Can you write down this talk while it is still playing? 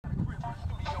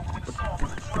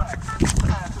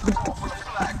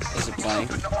Is it playing?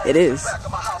 It is.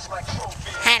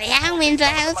 Howdy, how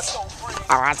Windows?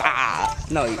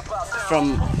 No,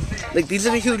 from like these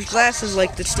are the huge glasses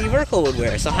like that Steve Urkel would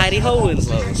wear. So Heidi Ho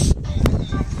Winslow's.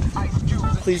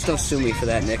 Please don't sue me for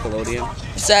that, Nickelodeon.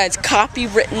 Besides,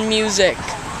 copywritten music.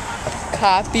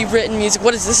 Copywritten music.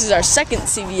 What is this? This is our second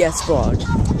CVS blog.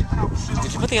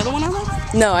 Did you put the other one on there?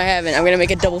 No, I haven't. I'm gonna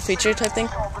make a double feature type thing.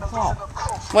 Oh.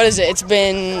 What is it? It's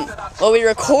been. Well, we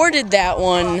recorded that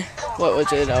one. What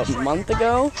was it? A month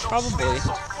ago? Probably.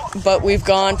 But we've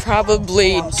gone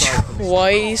probably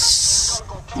twice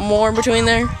more between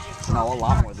there. No, a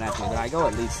lot more than that, dude. I go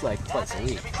at least like twice a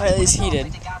week. Or at least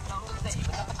heated.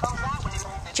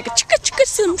 Chicka chicka chicka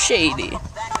some shady.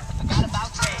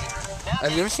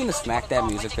 Have you ever seen the Smack That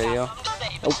music video?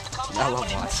 Nope. I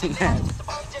love watching that.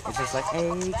 It's just like, hey,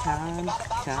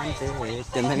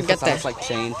 convict. And then he Got puts on that. this like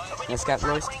chain. And it's got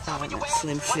Royce Conant,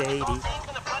 Slim Shady.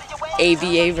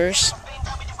 AVA-verse.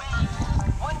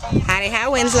 Howdy,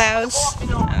 how Winslow's?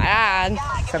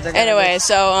 Anyway,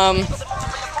 so,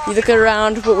 you look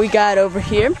around what we got over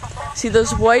here. See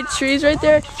those white trees right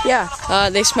there? Yeah,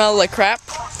 they smell like crap.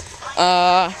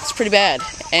 It's pretty bad.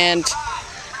 And,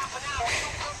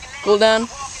 cool down,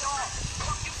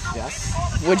 Yes.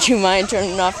 would you mind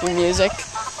turning off your music?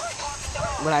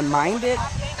 Would I mind it?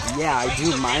 Yeah, I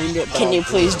do mind it. But Can you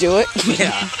please do it?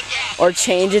 Yeah. Or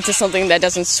change it to something that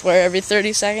doesn't swear every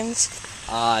 30 seconds?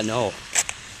 No.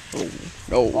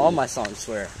 No. All my songs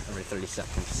swear every 30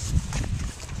 seconds.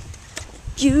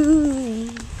 You.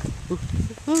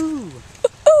 Ooh.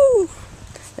 Ooh.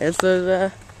 There's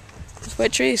those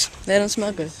white trees. They don't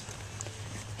smell good.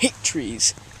 Hate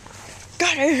trees.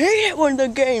 God, I hate it when the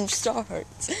game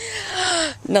starts.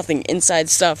 Nothing inside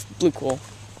stuff. Blue cool.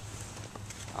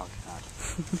 Oh, God.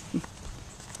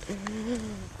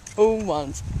 Who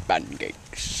wants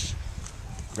pancakes?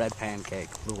 Red pancake,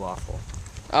 blue waffle.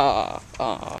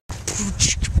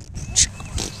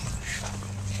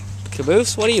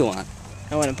 Caboose, what do you want?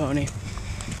 I want a pony.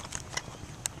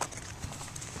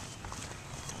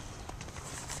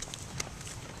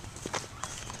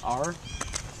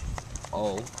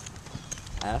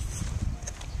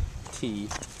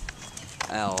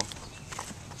 R-O-F-T-L.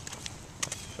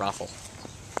 Raffle.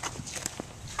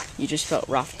 You just spelled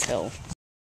Raftel.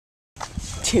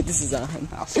 Dude, this is on.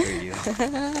 I'll screw you.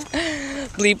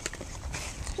 Bleep.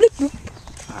 Bleep bloop.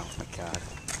 Oh my God.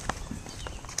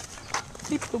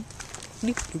 Bleep bloop.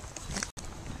 Bleep bloop.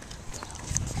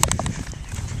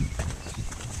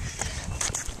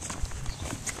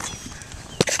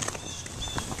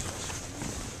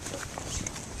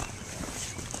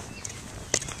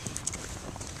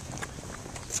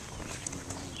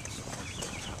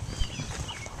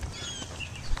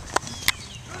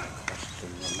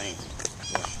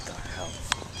 What the hell?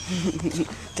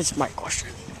 That's my question.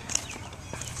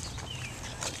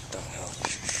 What the hell?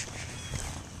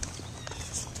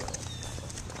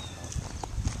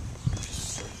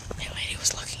 That lady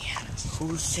was looking at us.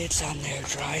 Who sits on their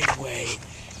driveway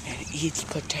and eats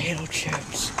potato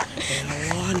chips in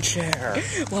a lawn chair?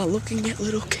 While looking at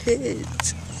little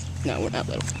kids. No, we're not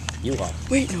little. You are.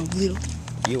 Wait, no, little.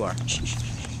 You are. Shh.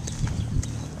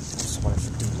 That's what I have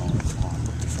to do on.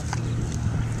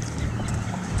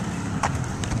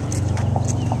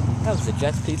 That was the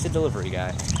Jets Pizza delivery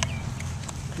guy.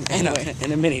 Anyway.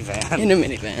 In a minivan. In a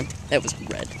minivan. That was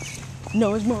red.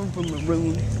 No, it's more of a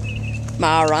maroon.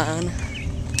 Maron.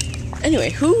 Anyway,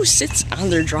 who sits on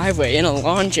their driveway in a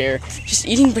lawn chair just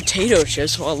eating potato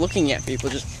chips while looking at people?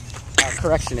 Just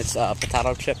Correction, it's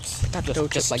potato chips. Potato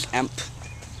Just chips. like emp.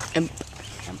 Emp.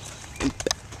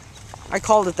 I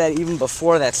called it that even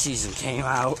before that season came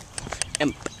out.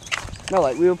 Emp. No,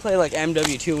 like we would play like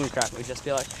MW2 and crap. We'd just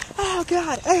be like, oh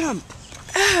God, emp,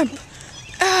 emp,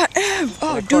 emp.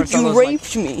 Oh, of dude, course, all you those, like-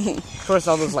 raped me. Of course,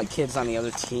 all those like kids on the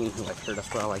other team who like heard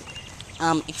us were all like,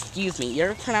 excuse me,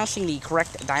 you're pronouncing the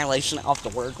correct dilation of the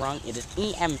word wrong. It is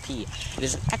EMP. It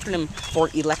is an acronym for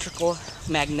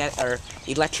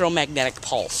electromagnetic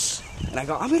pulse. And I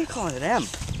go, I'm gonna call it EMP.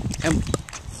 Emp.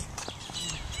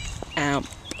 Emp.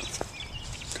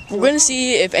 We're gonna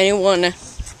see if anyone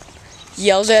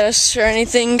yells at us or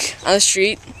anything on the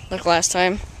street, like last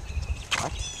time.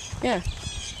 What? Yeah,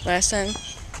 last time.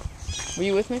 Were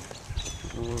you with me?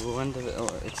 When did it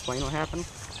explain what happened?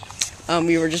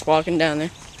 We were just walking down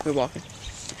there. We were walking.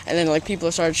 And then, like,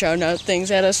 people started shouting out things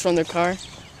at us from their car.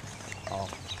 Oh.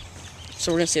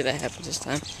 So we're gonna see if that happens this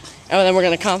time. And then we're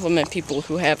gonna compliment people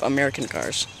who have American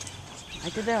cars. I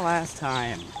did that last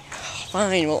time.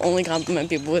 Fine, we'll only compliment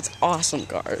people with awesome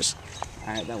cars.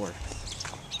 Alright, that works.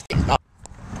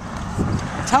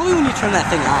 tell me when you turn that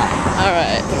thing on.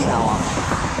 Alright. From now on.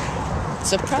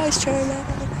 Surprise turn out.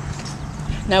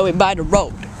 Now we by the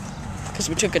road. Because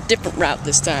we took a different route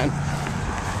this time.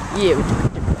 Yeah, we took a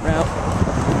different route.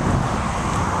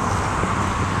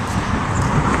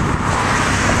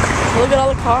 Look at all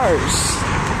the cars.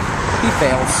 He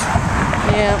fails.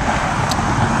 Yeah.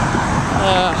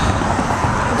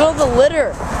 Go to the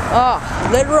litter.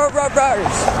 Litter of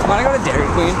rubbers. Wanna go to Dairy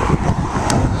Queen?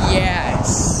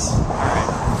 Yes. Alright.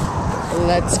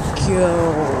 Let's go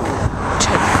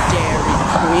to Dairy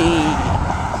Queen.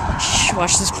 Shh,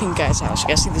 watch this pink guy's house. You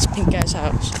guys see this pink guy's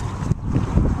house?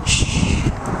 Shh.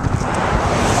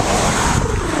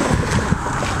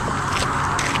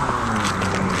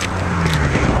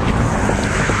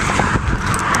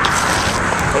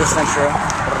 What is Central?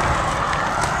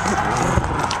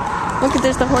 Look at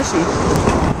there's the horsey.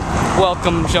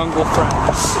 Welcome, jungle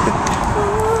friends.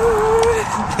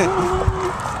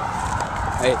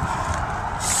 Hey,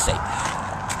 Satan.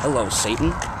 Hello,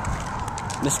 Satan.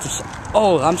 Mr.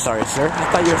 Oh, I'm sorry, sir. I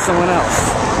thought you were someone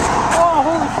else. Oh,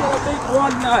 holy shit, a big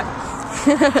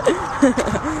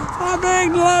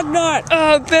lug nut.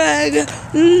 A big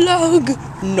lug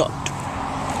nut.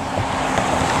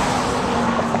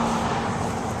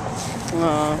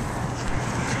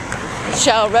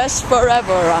 Shall rest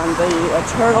forever on the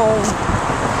eternal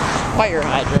fire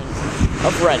hydrant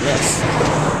of redness.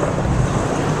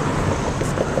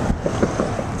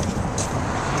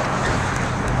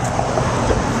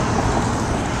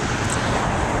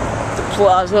 The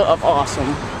Plaza of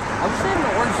Awesome. I wish they had an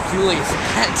Orange Julius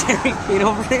at Dairy Queen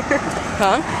over here.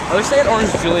 Huh? I wish they had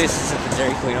Orange Julius at the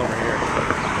Dairy Queen over here.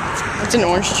 It's an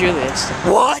Orange Julius.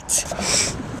 What?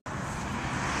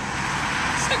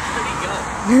 It's like pretty good.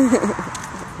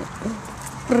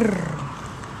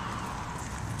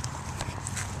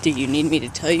 Do you need me to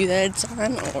tell you that it's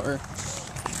on, or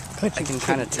I can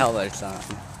kind of tell that it's on.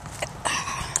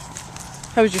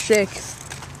 How was your shake?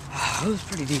 It was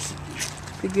pretty decent.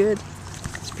 Pretty good.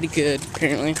 It's pretty good,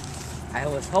 apparently. I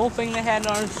was hoping they had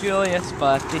an Orange Julius,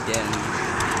 but they didn't.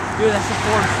 Dude, that's a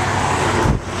Ford.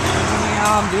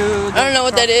 Damn, dude. I don't know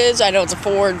what that is. I know it's a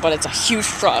Ford, but it's a huge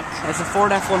truck. It's a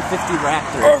Ford F-150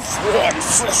 Raptor.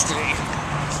 F-150.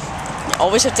 You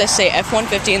always have to say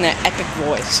F-150 in that epic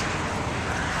voice.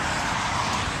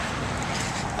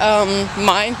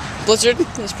 Mine, Blizzard,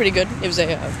 was pretty good. It was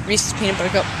a Reese's Peanut Butter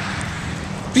Cup.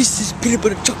 Reese's Peanut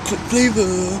Butter Chocolate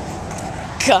flavor.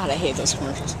 God, I hate those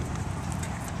commercials.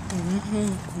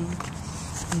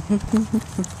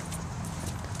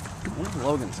 What if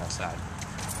Logan's outside?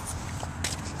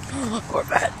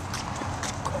 Corvette.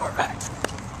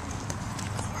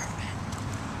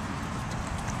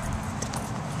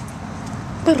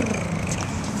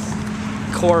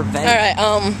 Corvette. Alright,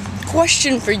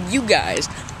 question for you guys.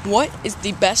 What is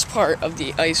the best part of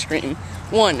the ice cream?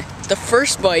 1, the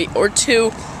first bite, or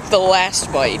 2, the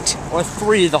last bite? Or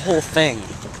 3, the whole thing.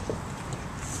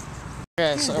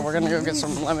 Okay, so we're gonna go get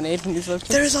some lemonade from these folks.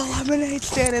 There's a lemonade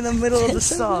stand in the middle of the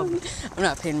sub. I'm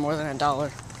not paying more than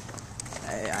 $1.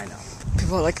 I know.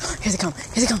 People are like, here they come.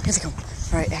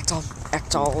 Alright, act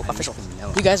all official.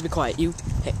 You guys be quiet. You,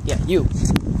 hey, yeah, you.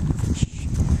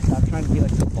 Stop trying to be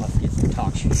like the Buffets and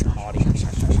talk shit to the audience.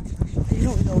 You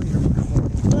don't know you're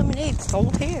recording. Lemonade, it's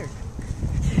cold here.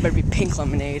 Better be pink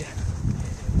lemonade.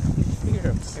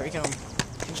 Here we go.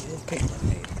 Pink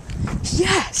lemonade.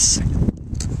 Yes!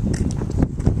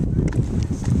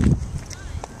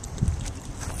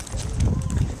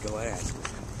 Go ahead.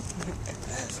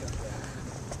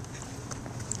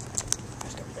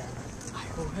 I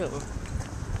will.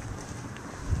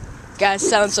 Guys,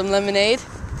 sound some lemonade?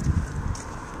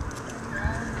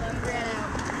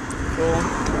 Cool.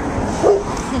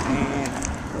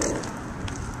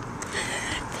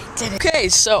 Okay,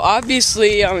 so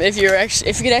obviously, if you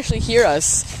could actually hear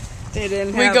us, They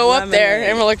didn't we have go lemonade. up there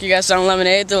and we're like, you guys sound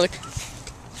lemonade. They're like,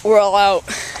 we're all out,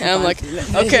 and I'm like,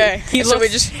 okay. He so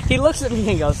looks at me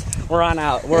and goes, "We're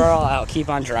all out. Keep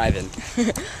on driving."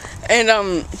 and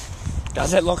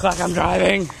Does it look like I'm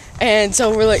driving? and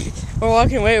so we're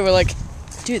walking away. We're like,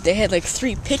 dude, they had like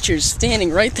 3 pitchers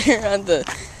standing right there on the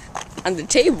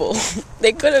table.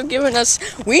 They could have given us.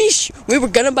 We were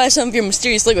gonna buy some of your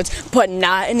mysterious liquids, but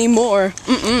not anymore.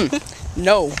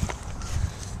 No.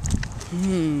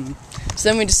 So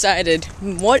then we decided,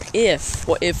 what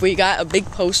if we got a big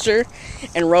poster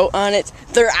and wrote on it,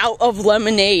 "They're out of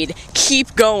lemonade.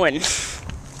 Keep going."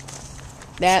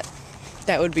 That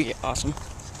would be awesome.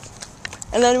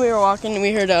 And then we were walking and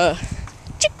we heard a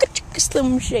chicka chicka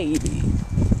Slim Shady.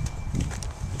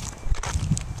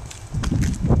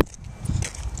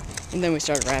 And then we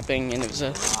started rapping and it was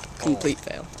a complete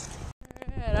fail.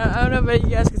 I don't know if you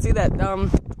guys can see that.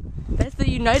 That's the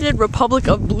United Republic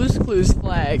of Blue's Clues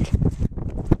flag.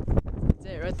 That's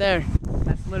it right there.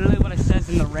 That's literally what it says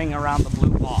in the ring around the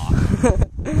blue ball.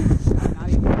 Not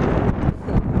even.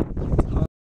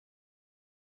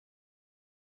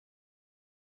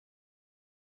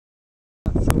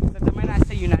 So it might not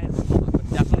say United Republic, but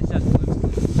it definitely says Blue's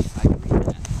Clues. I can read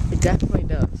that. It definitely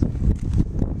does.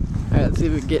 Alright, let's see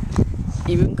if we get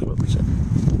even closer.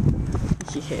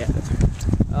 Yeah.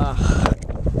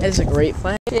 That's a great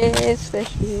flag. Fishes.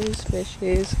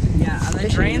 Yeah, and the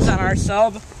drains on our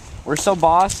sub were so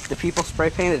boss, the people spray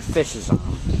painted fishes on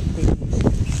them.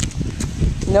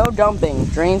 No dumping.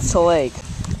 Drains to lake.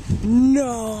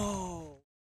 No.